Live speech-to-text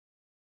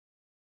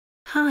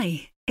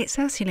Hi, it's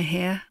Ursula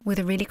here with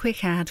a really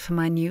quick ad for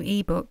my new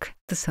ebook,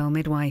 The Soul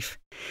Midwife.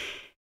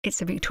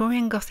 It's a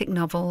Victorian Gothic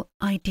novel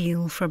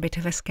ideal for a bit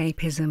of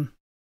escapism.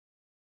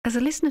 As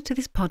a listener to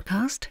this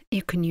podcast,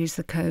 you can use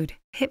the code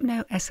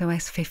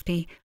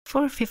HypnoSOS50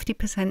 for a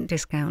 50%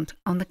 discount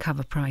on the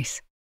cover price.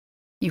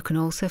 You can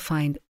also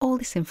find all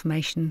this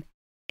information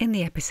in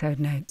the episode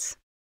notes.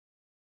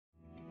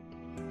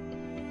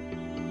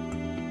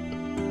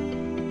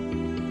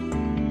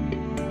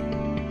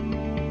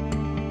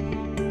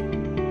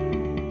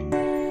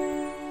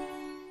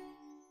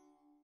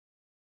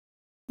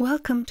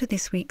 Welcome to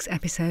this week's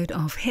episode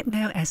of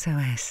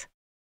HypnoSOS,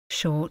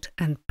 short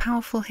and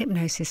powerful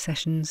hypnosis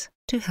sessions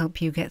to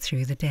help you get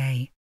through the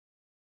day.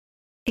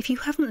 If you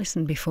haven't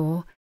listened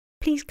before,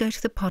 please go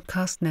to the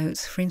podcast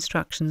notes for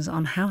instructions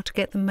on how to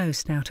get the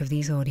most out of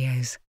these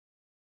audios.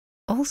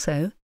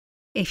 Also,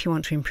 if you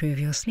want to improve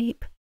your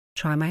sleep,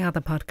 try my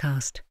other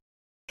podcast,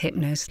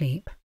 Hypno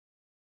Sleep.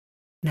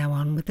 Now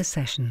on with the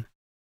session.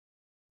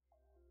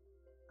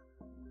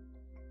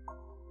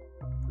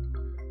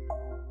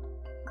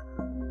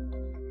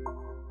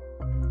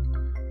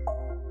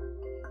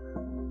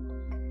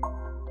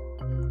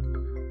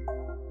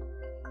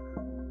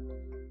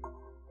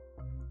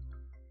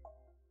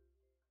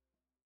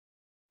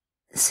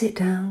 Sit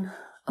down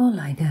or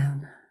lie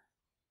down.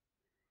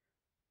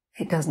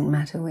 It doesn't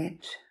matter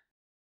which.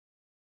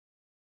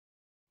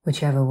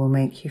 Whichever will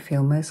make you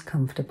feel most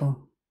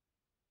comfortable.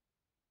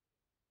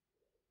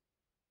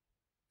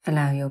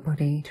 Allow your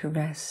body to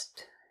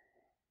rest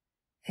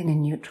in a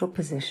neutral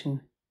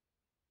position.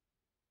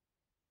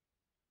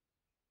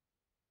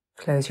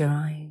 Close your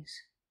eyes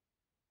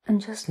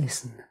and just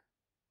listen.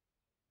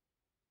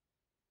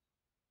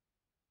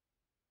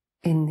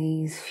 In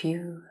these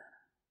few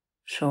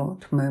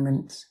short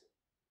moments,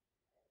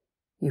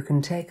 you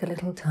can take a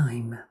little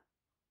time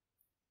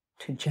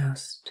to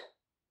just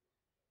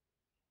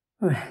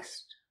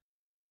rest.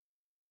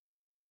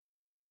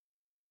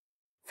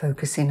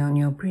 Focus in on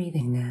your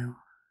breathing now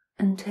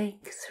and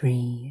take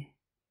 3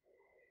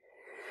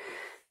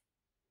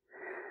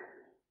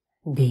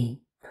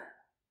 deep,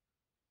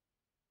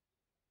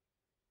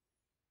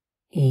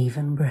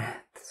 even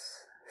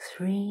breaths.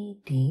 3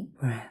 deep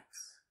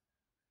breaths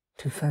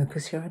to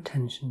focus your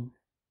attention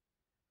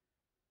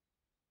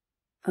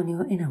on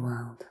your inner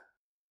world.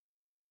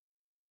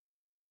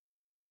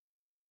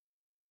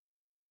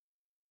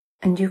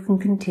 And you can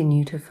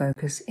continue to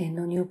focus in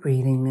on your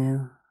breathing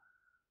now.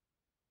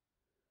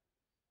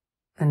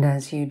 And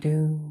as you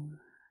do,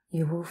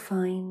 you will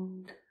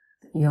find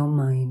that your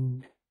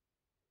mind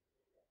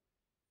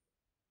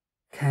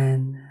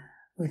can,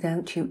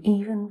 without you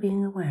even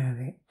being aware of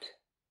it,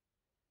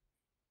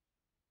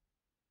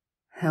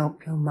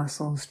 help your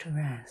muscles to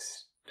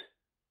rest,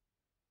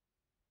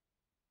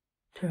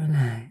 to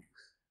relax.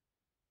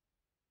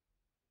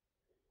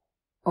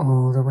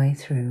 All the way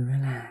through,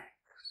 relax.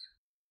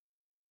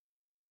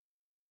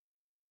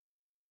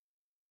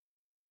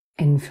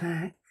 In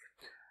fact,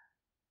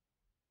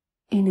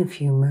 in a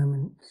few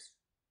moments,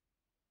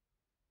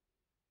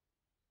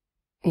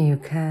 you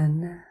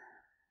can,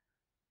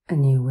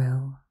 and you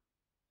will,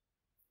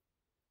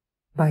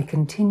 by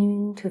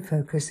continuing to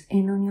focus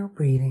in on your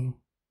breathing,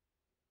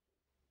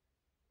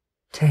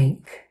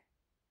 take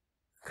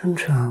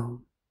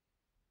control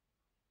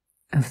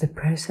of the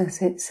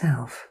process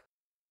itself.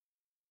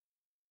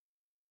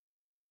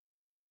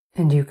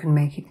 And you can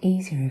make it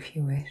easier if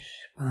you wish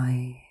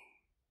by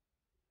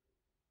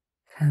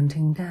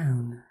counting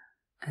down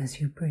as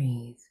you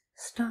breathe.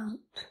 Start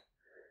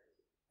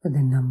with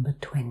the number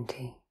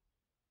 20.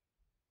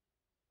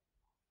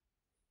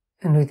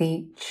 And with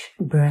each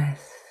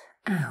breath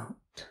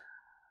out,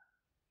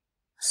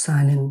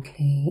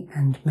 silently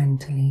and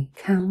mentally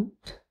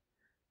count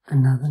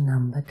another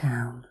number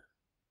down.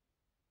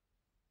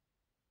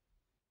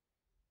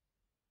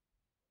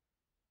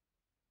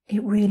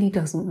 It really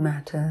doesn't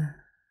matter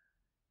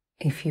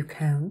if you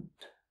count.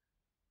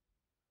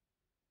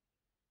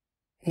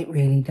 It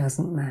really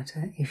doesn't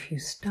matter if you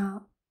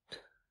start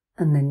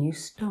and then you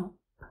stop.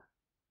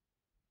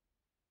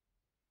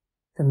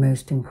 The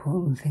most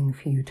important thing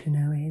for you to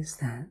know is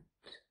that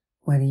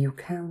whether you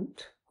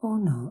count or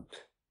not,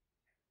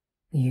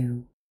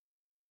 you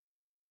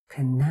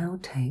can now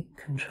take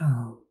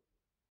control.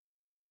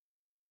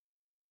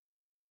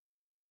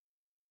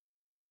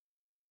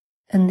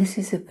 And this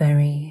is a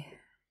very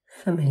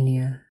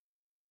familiar,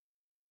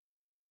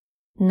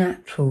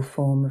 natural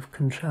form of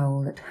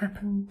control that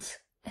happens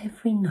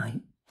every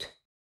night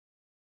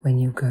when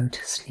you go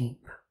to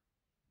sleep.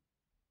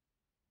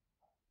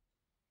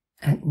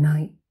 At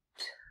night,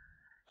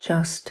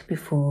 just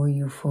before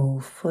you fall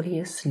fully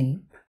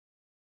asleep,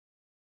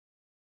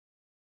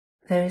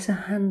 there is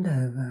a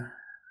handover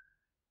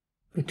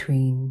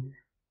between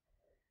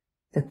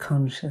the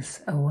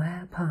conscious,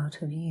 aware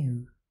part of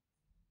you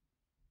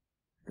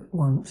that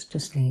wants to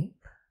sleep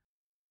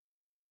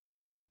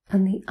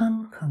and the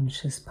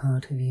unconscious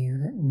part of you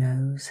that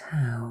knows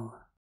how.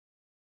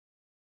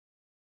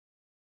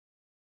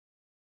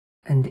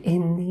 And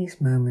in these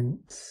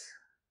moments,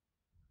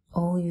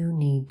 all you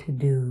need need to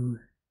do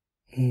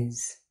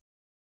is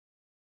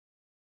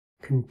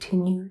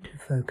continue to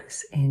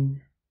focus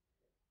in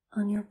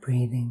on your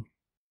breathing,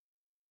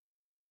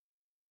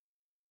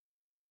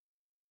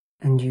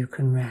 and you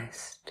can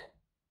rest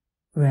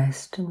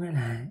and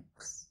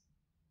relax.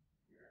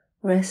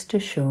 Rest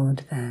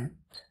assured that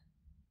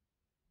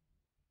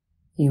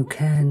you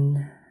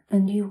can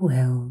and you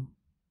will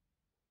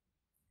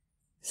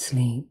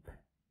sleep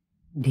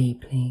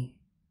deeply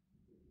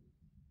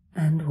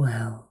and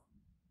well.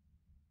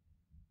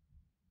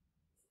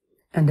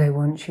 And I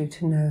want you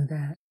to know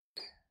that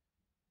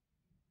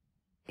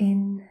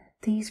in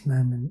these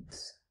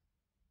moments,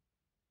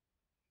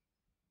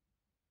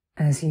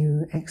 as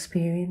you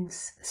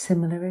experience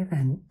similar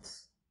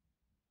events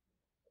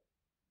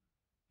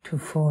to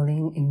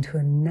falling into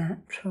a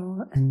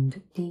natural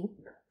and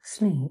deep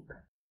sleep,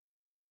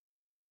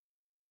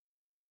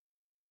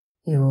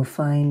 you will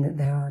find that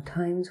there are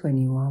times when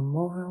you are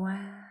more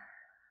aware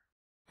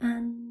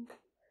and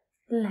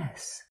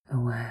less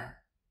aware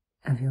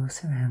of your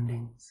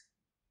surroundings.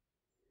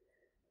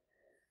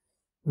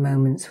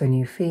 Moments when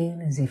you feel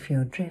as if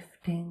you're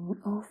drifting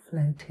or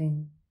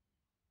floating,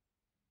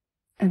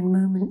 and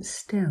moments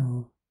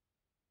still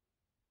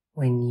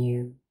when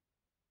you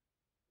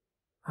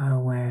are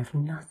aware of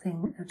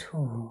nothing at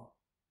all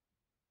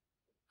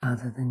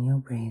other than your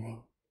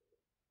breathing.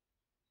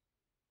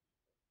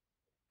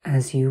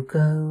 As you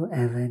go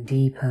ever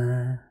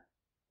deeper,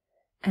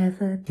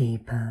 ever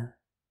deeper,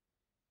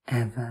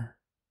 ever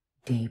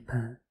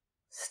deeper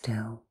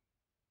still.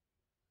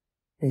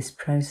 This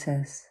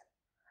process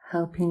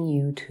helping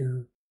you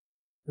to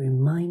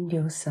remind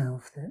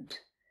yourself that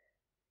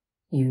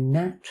you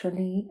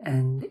naturally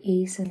and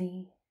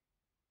easily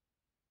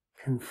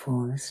can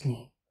fall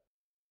asleep.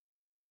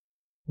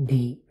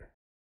 Deep,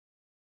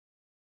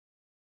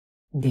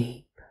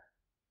 deep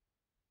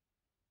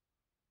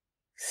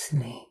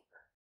sleep.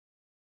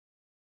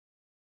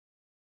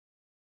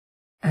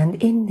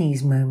 And in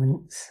these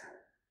moments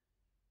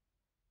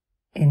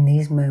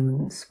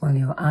while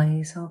your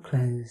eyes are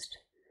closed,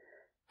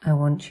 I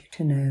want you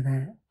to know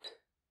that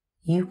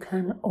you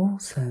can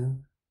also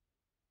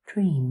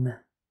dream.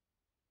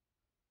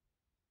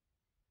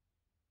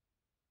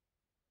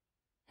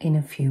 In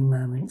a few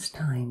moments'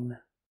 time.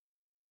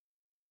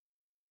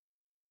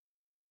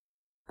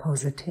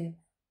 Positive,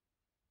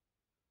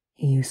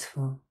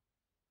 useful,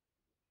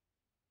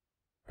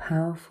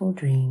 powerful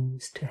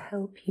dreams to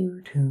help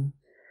you to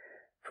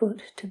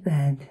put to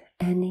bed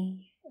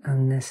any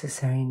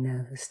unnecessary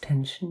nervous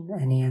tension,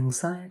 any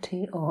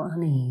anxiety or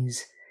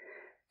unease,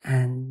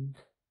 and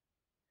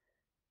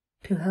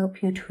to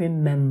help you to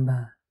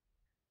remember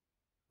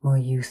more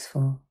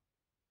useful,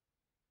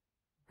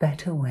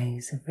 better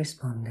ways of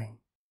responding.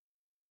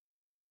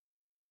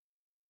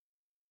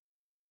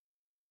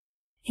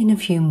 In a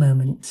few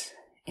moments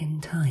in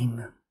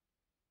time.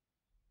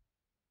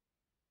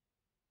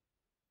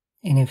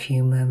 In a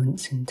few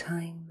moments in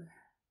time,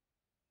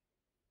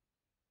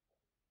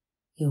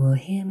 you will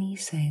hear me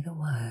say the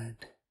word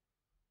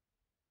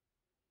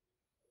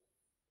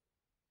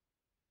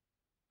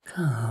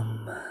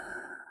calm,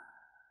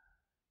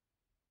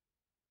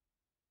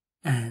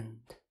 and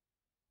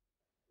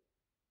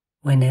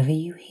whenever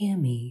you hear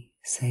me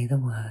say the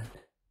word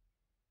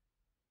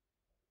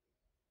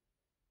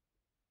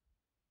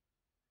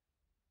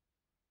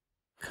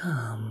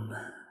calm,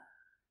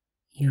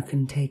 you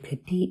can take a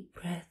deep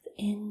breath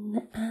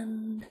in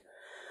and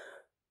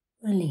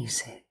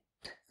release it,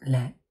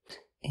 let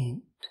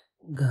it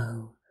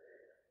go,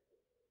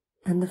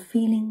 and the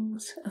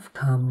feelings of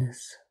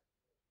calmness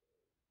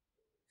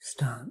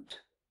start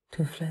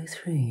to flow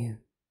through you,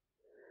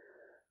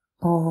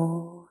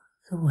 all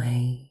the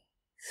way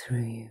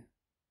through you.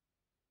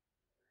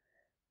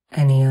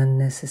 Any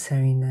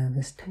unnecessary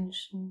nervous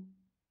tension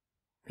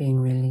being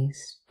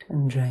released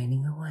and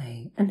draining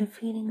away, and a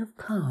feeling of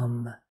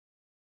calm,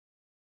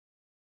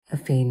 a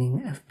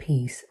feeling of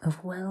peace,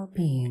 of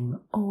well-being,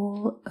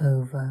 all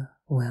over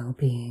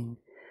well-being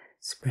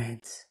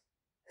spreads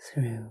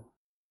through,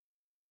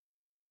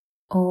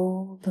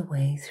 all the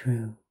way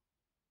through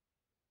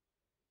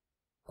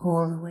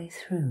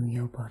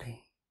your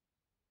body,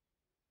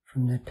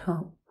 from the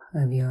top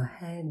of your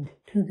head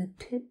to the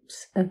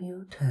tips of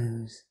your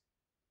toes.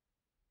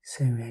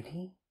 So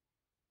ready?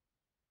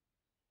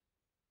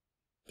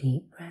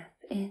 Deep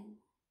breath in.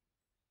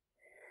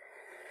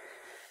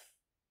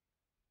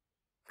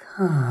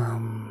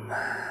 Calm.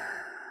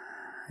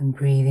 And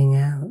breathing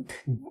out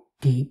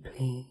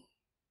deeply,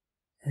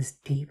 as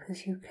deep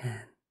as you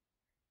can.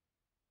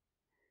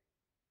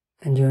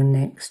 And your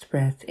next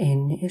breath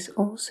in is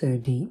also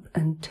deep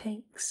and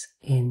takes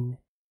in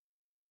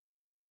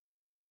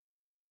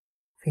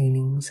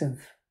feelings of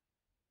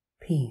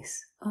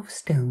peace, of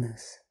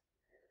stillness,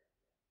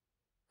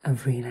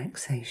 of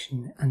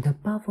relaxation, and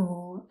above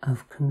all,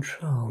 of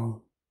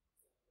control.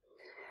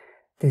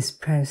 This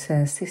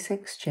process, this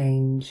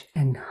exchange,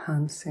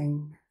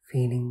 enhancing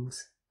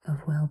feelings of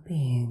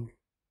well-being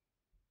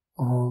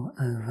all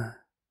over.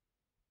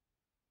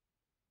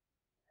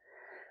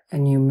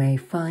 And you may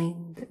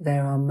find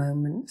there are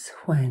moments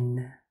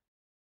when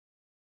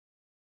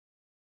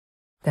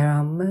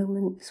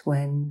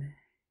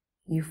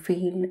you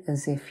feel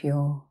as if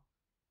you're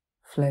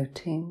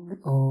floating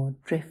or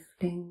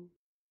drifting,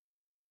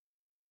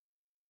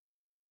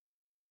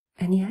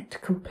 and yet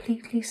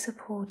completely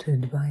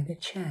supported by the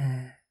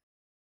chair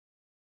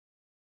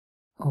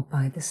or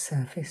by the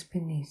surface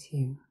beneath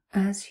you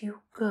as you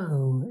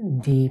go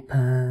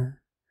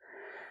deeper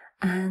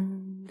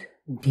and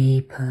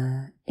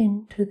deeper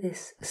into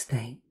this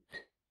state,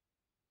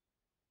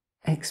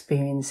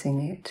 experiencing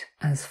it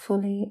as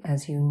fully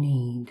as you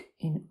need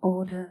in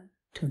order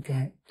to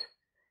get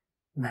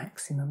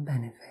maximum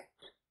benefit.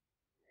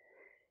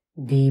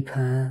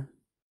 Deeper,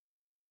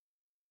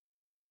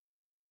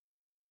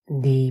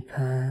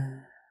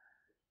 deeper,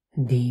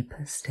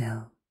 deeper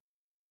still.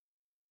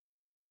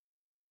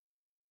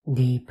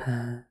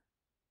 Deeper,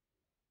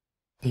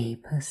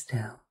 deeper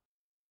still.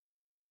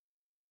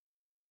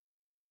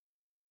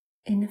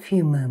 In a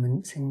few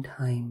moments in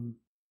time,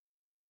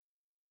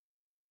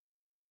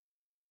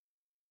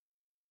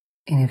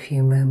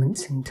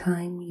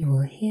 you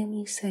will hear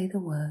me say the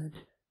word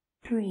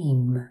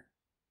dream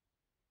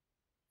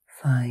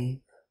 5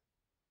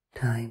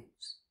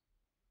 times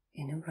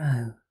in a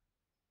row.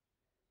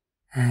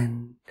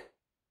 And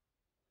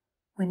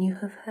when you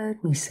have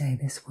heard me say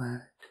this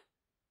word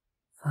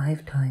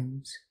 5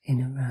 times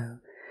in a row,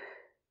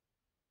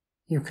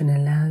 you can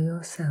allow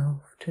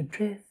yourself to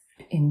drift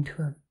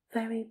into a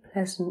very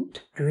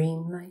pleasant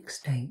dreamlike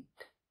state.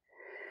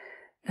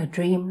 A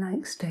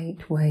dreamlike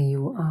state where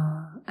you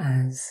are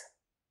as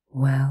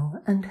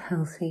well and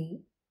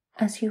healthy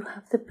as you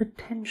have the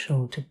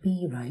potential to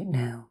be right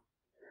now.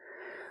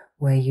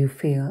 Where you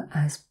feel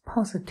as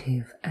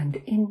positive and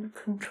in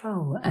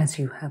control as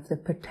you have the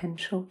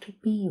potential to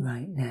be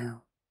right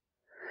now.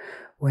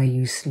 Where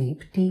you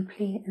sleep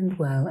deeply and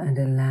well and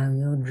allow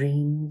your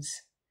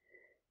dreams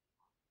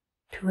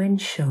to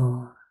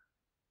ensure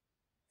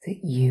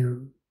that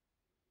you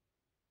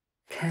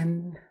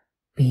can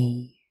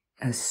be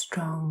as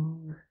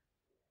strong,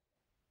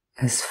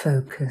 as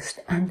focused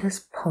and as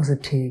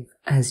positive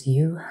as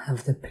you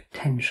have the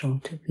potential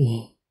to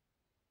be.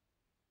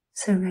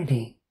 So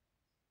ready,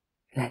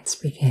 let's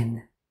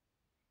begin.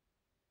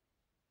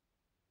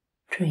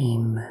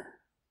 Dream.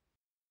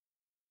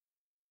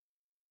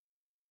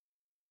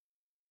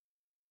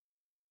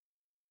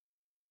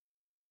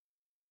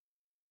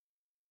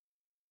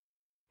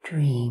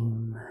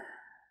 Dream.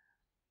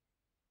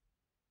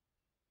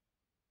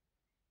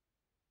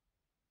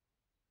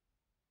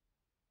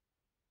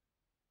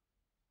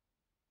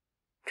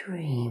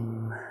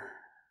 Dream.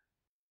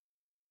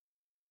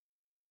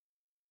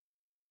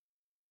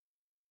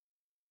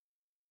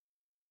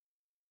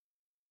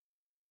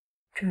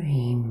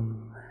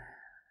 Dream.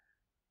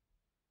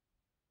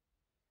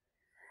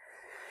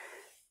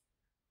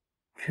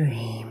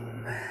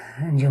 Dream.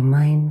 And your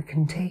mind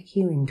can take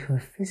you into a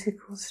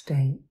physical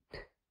state,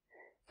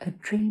 a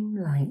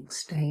dreamlike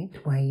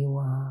state where you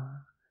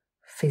are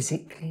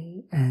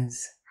physically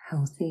as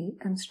healthy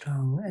and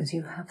strong as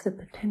you have the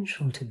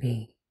potential to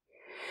be.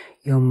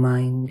 Your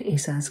mind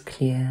is as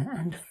clear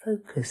and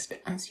focused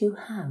as you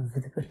have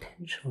the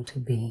potential to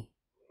be.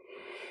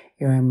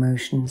 Your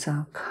emotions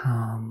are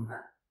calm.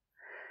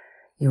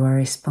 You are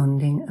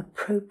responding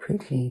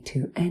appropriately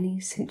to any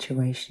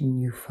situation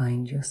you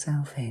find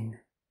yourself in.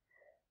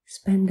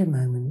 Spend a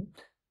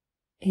moment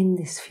in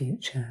this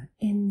future,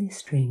 in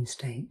this dream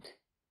state,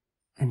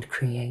 and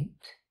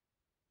create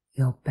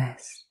your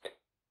best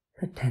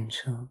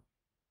potential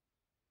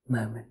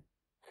moment.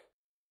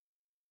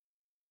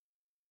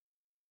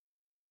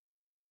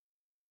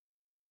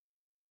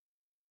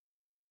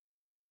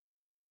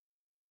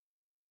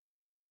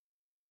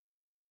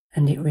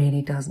 And it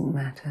really doesn't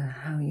matter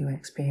how you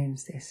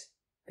experience this,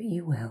 but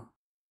you will.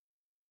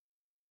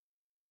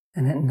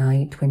 And at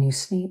night, when you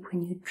sleep,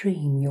 when you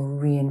dream, you'll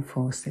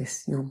reinforce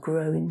this. You'll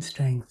grow in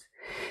strength.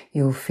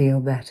 You'll feel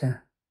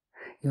better.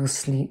 You'll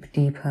sleep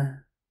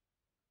deeper,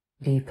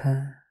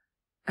 deeper,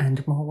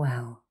 and more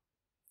well.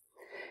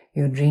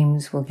 Your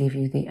dreams will give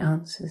you the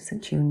answers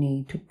that you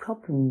need to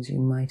problems you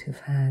might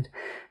have had,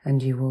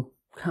 and you will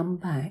come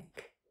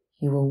back.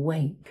 You will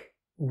wake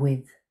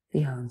with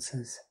the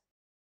answers.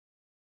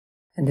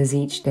 And as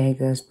each day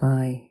goes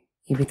by,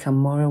 you become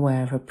more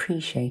aware of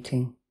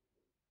appreciating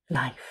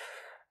life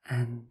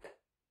and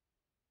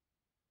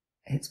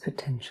its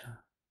potential.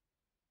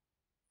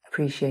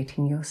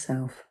 Appreciating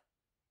yourself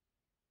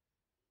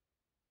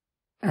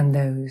and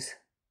those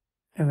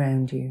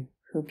around you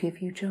who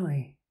give you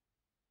joy.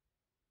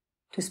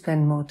 To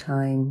spend more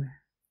time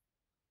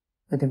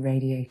with the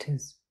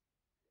radiators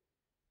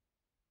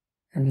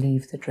and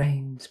leave the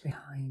drains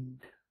behind.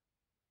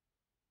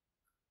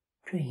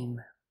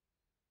 Dream.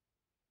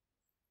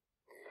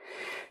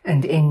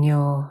 And in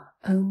your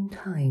own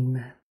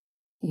time,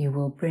 you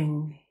will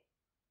bring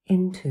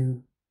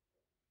into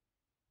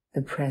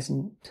the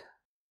present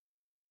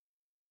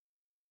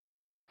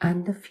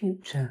and the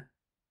future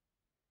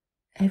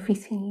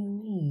everything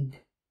you need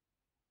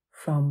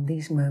from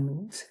these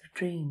moments of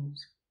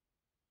dreams.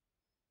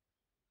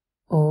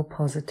 all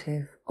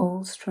positive,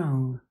 all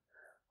strong,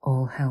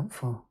 all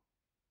helpful.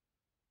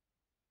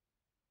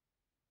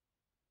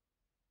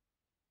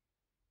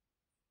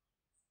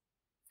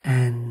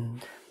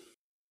 And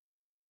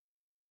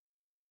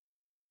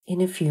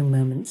in a few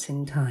moments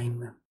in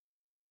time,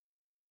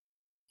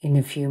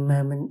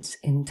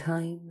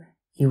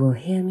 you will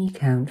hear me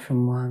count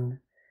from 1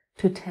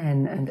 to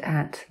 10, and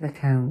at the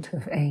count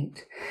of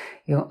 8,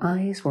 your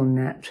eyes will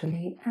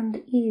naturally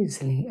and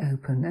easily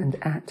open, and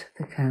at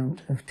the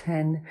count of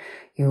 10,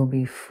 you'll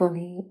be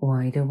fully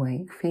wide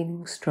awake,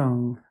 feeling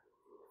strong,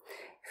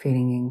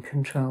 feeling in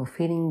control,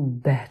 feeling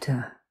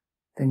better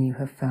than you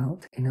have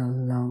felt in a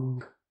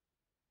long,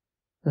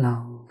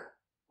 long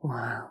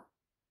while.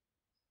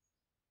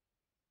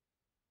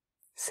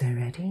 So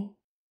ready?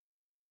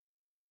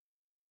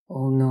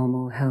 All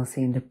normal,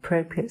 healthy and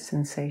appropriate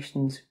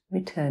sensations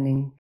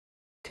returning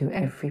to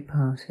every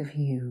part of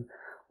you.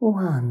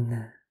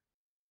 1,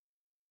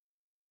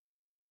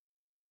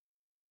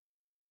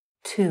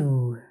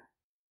 2,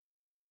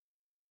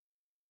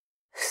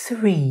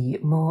 3,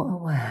 more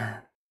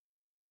aware.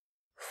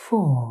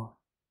 4,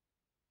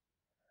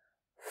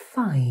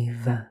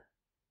 5,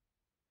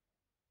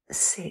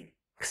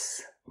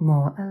 6,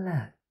 more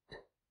alert.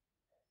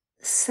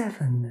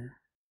 7,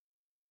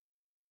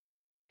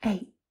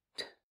 8.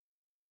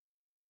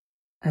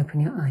 Open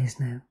your eyes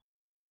now.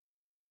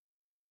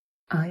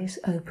 Eyes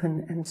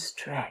open and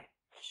stretch.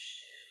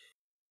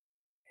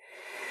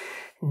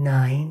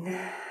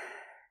 9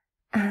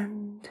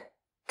 and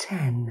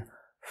 10.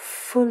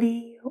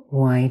 Fully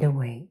wide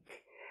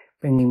awake,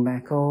 bringing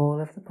back all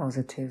of the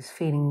positives,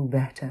 feeling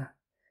better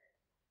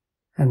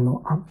and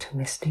more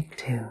optimistic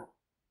too.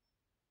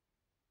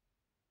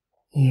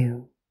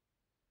 You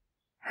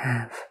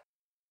have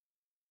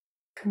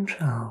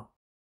control.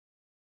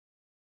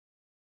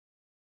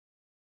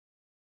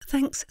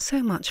 Thanks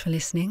so much for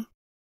listening.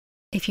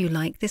 If you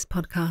like this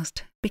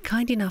podcast, be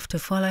kind enough to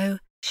follow,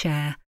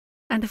 share,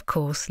 and of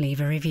course leave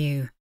a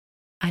review.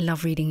 I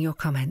love reading your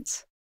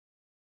comments.